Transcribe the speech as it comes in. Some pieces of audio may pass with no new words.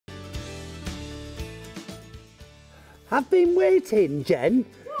I've been waiting, Jen.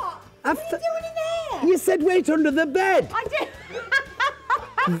 What? What are you doing in there? You said wait under the bed. I did.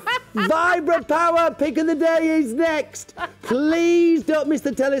 Vibra Power pick of the day is next. Please don't miss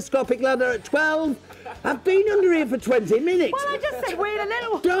the telescopic ladder at 12. I've been under here for 20 minutes. Well, I just said wait a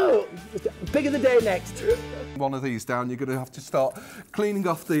little. Don't. Pick of the day next. One of these down, you're going to have to start cleaning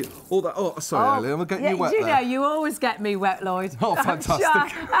off all that. Oh, sorry, Ellie, I'm getting you wet you there. know, you always get me wet, Lloyd. Oh,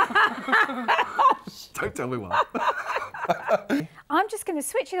 fantastic. Don't tell me what. I'm just going to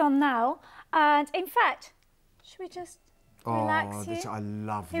switch it on now, and in fact, should we just relax you? I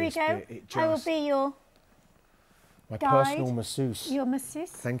love Here this we go. bit. It I will just... be your My guide. personal masseuse. Your masseuse.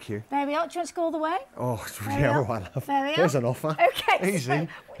 Thank you. There we are. Do you want to go all the way? Oh, There yeah, we are. I love. There we are. There's an offer. Okay. Easy. So,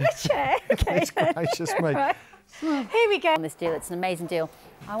 a chair. Okay. Gracious me. Right. Here we go. On this deal, it's an amazing deal.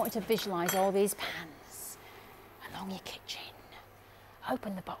 I want you to visualise all these pans along your kitchen.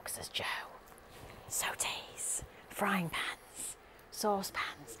 Open the boxes, Joe. Sautés, frying pans,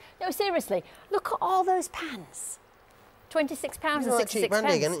 saucepans. No, seriously, look at all those pans. £26 and 66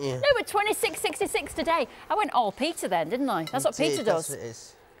 pence. Isn't you? No, but 26.66 today. I went all Peter then, didn't I? That's what Peter does. That's what it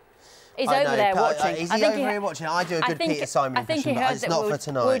is. He's I over know, there but, watching. Is he over here watching? I do a good Peter Simon impression, but it's not for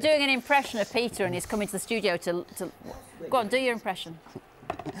tonight. We were doing an impression of Peter and he's coming to the studio to... Go on, do your impression.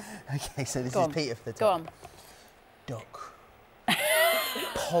 Okay, so this Go is on. Peter for the top. Go on. Duck.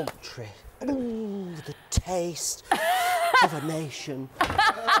 Poultry. Ooh, the taste of a nation.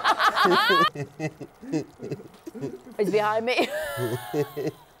 He's behind me. Are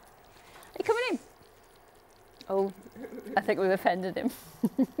you coming in? Oh, I think we've offended him.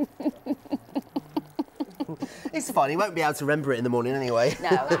 It's fine, he won't be able to remember it in the morning anyway.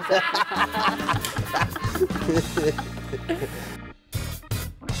 No.